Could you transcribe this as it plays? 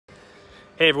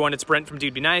Hey everyone, it's Brent from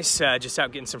Dude Be Nice. Just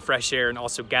out getting some fresh air and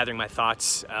also gathering my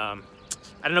thoughts. I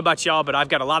don't know about y'all, but I've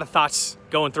got a lot of thoughts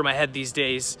going through my head these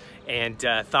days, and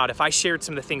thought if I shared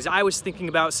some of the things I was thinking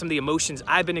about, some of the emotions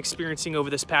I've been experiencing over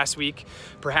this past week,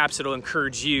 perhaps it'll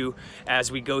encourage you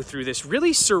as we go through this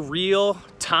really surreal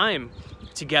time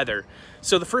together.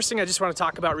 So the first thing I just want to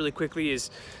talk about really quickly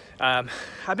is I've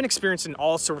been experiencing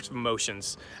all sorts of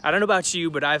emotions. I don't know about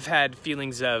you, but I've had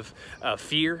feelings of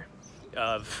fear,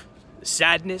 of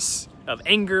sadness, of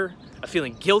anger, of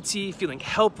feeling guilty, feeling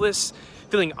helpless,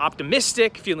 feeling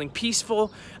optimistic, feeling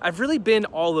peaceful. I've really been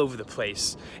all over the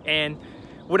place. And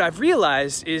what I've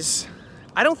realized is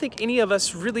I don't think any of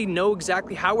us really know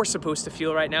exactly how we're supposed to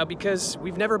feel right now because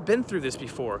we've never been through this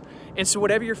before. And so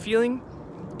whatever you're feeling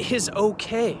is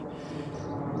okay.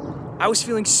 I was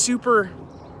feeling super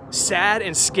sad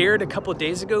and scared a couple of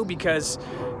days ago because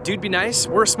Dude Be Nice,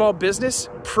 we're a small business.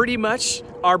 Pretty much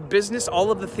our business, all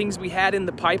of the things we had in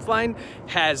the pipeline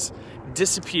has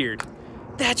disappeared.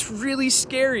 That's really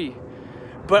scary.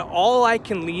 But all I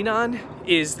can lean on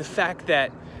is the fact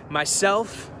that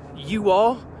myself, you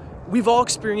all, we've all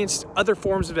experienced other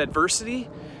forms of adversity.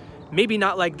 Maybe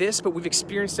not like this, but we've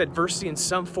experienced adversity in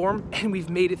some form and we've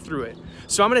made it through it.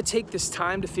 So I'm gonna take this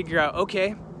time to figure out,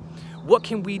 okay, what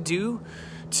can we do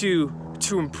to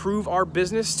improve our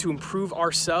business, to improve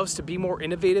ourselves, to be more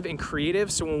innovative and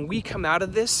creative. So when we come out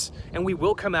of this, and we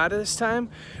will come out of this time,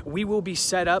 we will be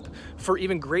set up for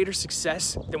even greater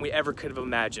success than we ever could have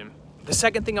imagined. The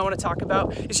second thing I want to talk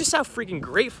about is just how freaking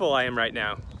grateful I am right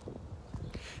now.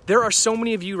 There are so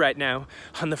many of you right now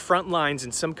on the front lines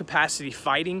in some capacity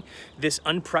fighting this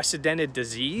unprecedented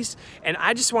disease. And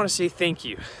I just want to say thank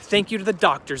you. Thank you to the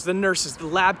doctors, the nurses, the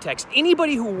lab techs,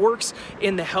 anybody who works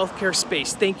in the healthcare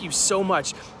space. Thank you so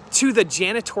much. To the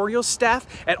janitorial staff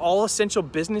at all essential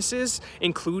businesses,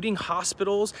 including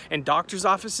hospitals and doctors'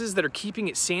 offices that are keeping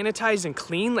it sanitized and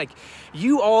clean. Like,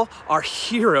 you all are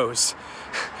heroes.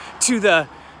 To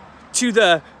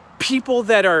the people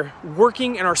that are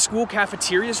working in our school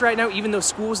cafeterias right now, even though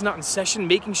school is not in session,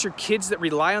 making sure kids that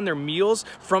rely on their meals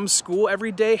from school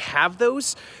every day have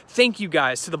those. Thank you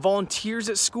guys. To the volunteers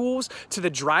at schools, to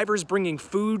the drivers bringing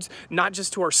foods, not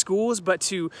just to our schools, but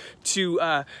to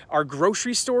our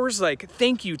grocery stores. Like,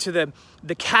 thank you to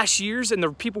the cashiers and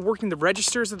the people working the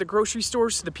registers at the grocery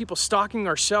stores, to the people stocking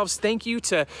our shelves. Thank you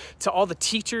to all the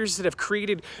teachers that have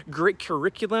created great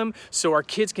curriculum so our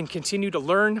kids can continue to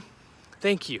learn.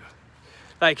 Thank you.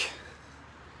 Like,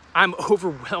 I'm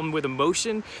overwhelmed with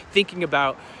emotion thinking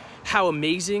about how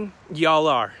amazing y'all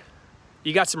are.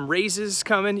 You got some raises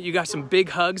coming, you got some big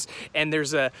hugs, and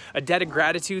there's a debt of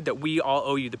gratitude that we all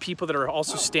owe you, the people that are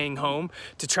also staying home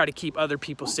to try to keep other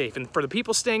people safe. And for the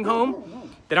people staying home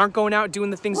that aren't going out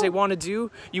doing the things they want to do,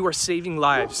 you are saving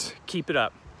lives. Keep it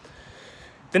up.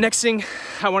 The next thing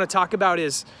I want to talk about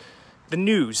is the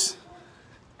news.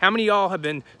 How many of y'all have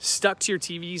been stuck to your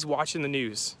TVs watching the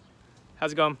news?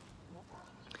 How's it going?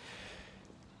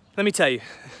 Let me tell you,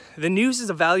 the news is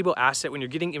a valuable asset when you're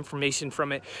getting information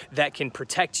from it that can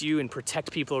protect you and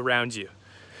protect people around you.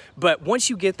 But once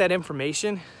you get that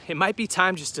information, it might be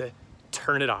time just to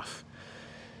turn it off.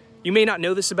 You may not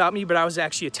know this about me, but I was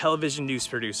actually a television news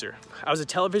producer. I was a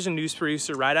television news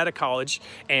producer right out of college,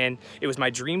 and it was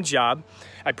my dream job.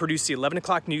 I produced the 11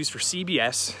 o'clock news for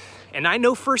CBS, and I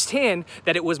know firsthand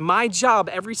that it was my job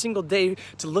every single day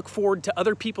to look forward to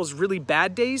other people's really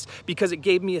bad days because it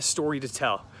gave me a story to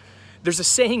tell. There's a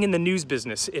saying in the news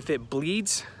business, if it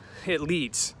bleeds, it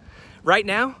leads. Right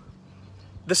now,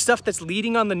 the stuff that's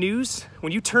leading on the news,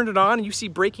 when you turn it on and you see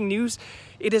breaking news,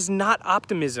 it is not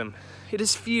optimism. It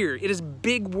is fear. It is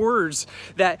big words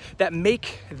that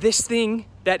make this thing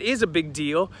that is a big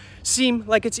deal seem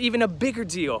like it's even a bigger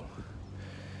deal.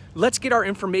 Let's get our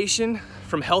information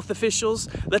from health officials.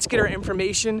 Let's get our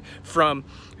information from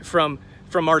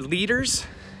our leaders.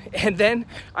 And then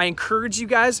I encourage you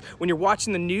guys, when you're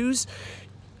watching the news,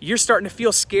 you're starting to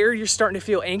feel scared, you're starting to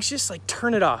feel anxious, like,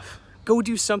 turn it off. Go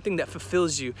do something that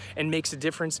fulfills you and makes a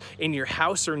difference in your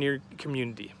house or in your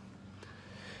community.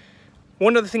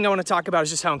 One other thing I want to talk about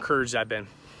is just how encouraged I've been.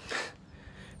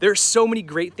 There are so many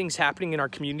great things happening in our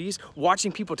communities.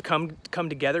 Watching people come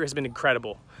together has been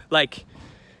incredible. Like,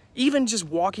 even just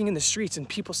walking in the streets and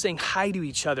people saying hi to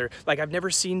each other like I've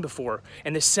never seen before,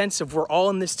 and the sense of we're all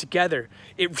in this together,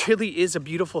 it really is a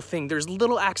beautiful thing. There's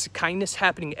little acts of kindness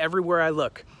happening everywhere I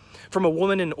look. From a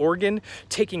woman in Oregon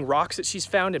taking rocks that she's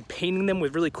found and painting them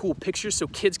with really cool pictures so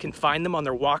kids can find them on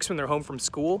their walks when they're home from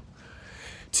school,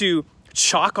 to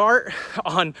chalk art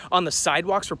on the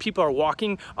sidewalks where people are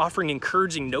walking, offering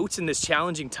encouraging notes in this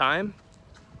challenging time,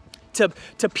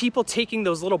 to people taking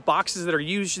those little boxes that are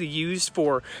usually used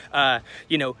for,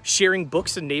 you know, sharing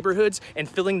books in neighborhoods and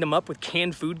filling them up with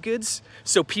canned food goods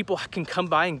so people can come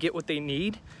by and get what they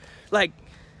need. Like,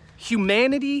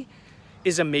 humanity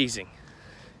is amazing.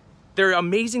 There are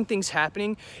amazing things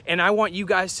happening, and I want you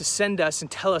guys to send us and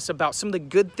tell us about some of the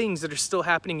good things that are still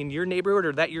happening in your neighborhood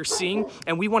or that you're seeing,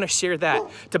 and we want to share that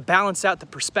to balance out the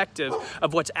perspective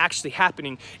of what's actually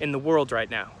happening in the world right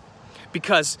now.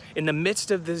 Because in the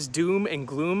midst of this doom and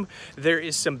gloom, there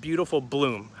is some beautiful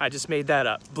bloom. I just made that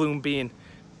up. Bloom being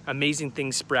amazing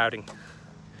things sprouting.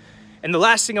 And the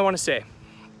last thing I want to say,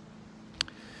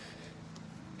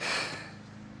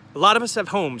 a lot of us have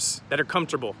homes that are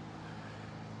comfortable.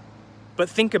 But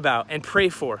think about and pray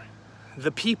for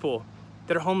the people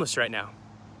that are homeless right now.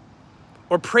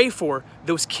 Or pray for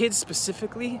those kids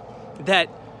specifically that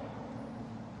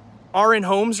are in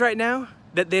homes right now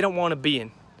that they don't want to be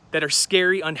in, that are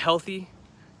scary, unhealthy,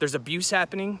 there's abuse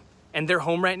happening, and they're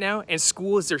home right now, and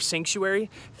school is their sanctuary.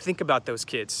 Think about those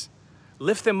kids.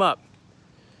 Lift them up.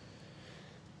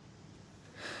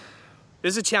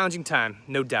 This is a challenging time,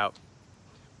 no doubt.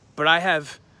 But I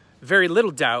have very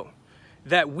little doubt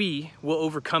that we will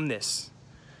overcome this,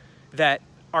 that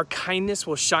our kindness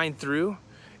will shine through,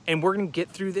 and we're gonna get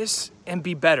through this and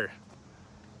be better.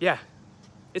 Yeah,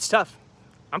 it's tough.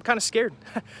 I'm kind of scared.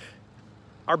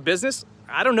 Our business,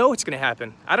 I don't know what's gonna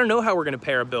happen. I don't know how we're gonna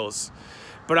pay our bills,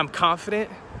 but I'm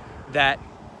confident that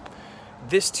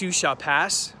this too shall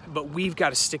pass, but we've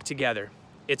gotta stick together.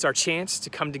 It's our chance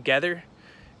to come together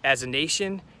as a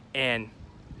nation and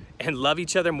love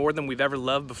each other more than we've ever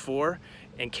loved before,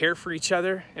 and care for each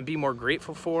other and be more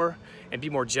grateful for and be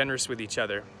more generous with each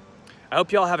other. I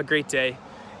hope you all have a great day,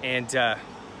 and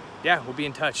yeah, we'll be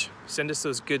in touch. Send us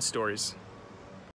those good stories.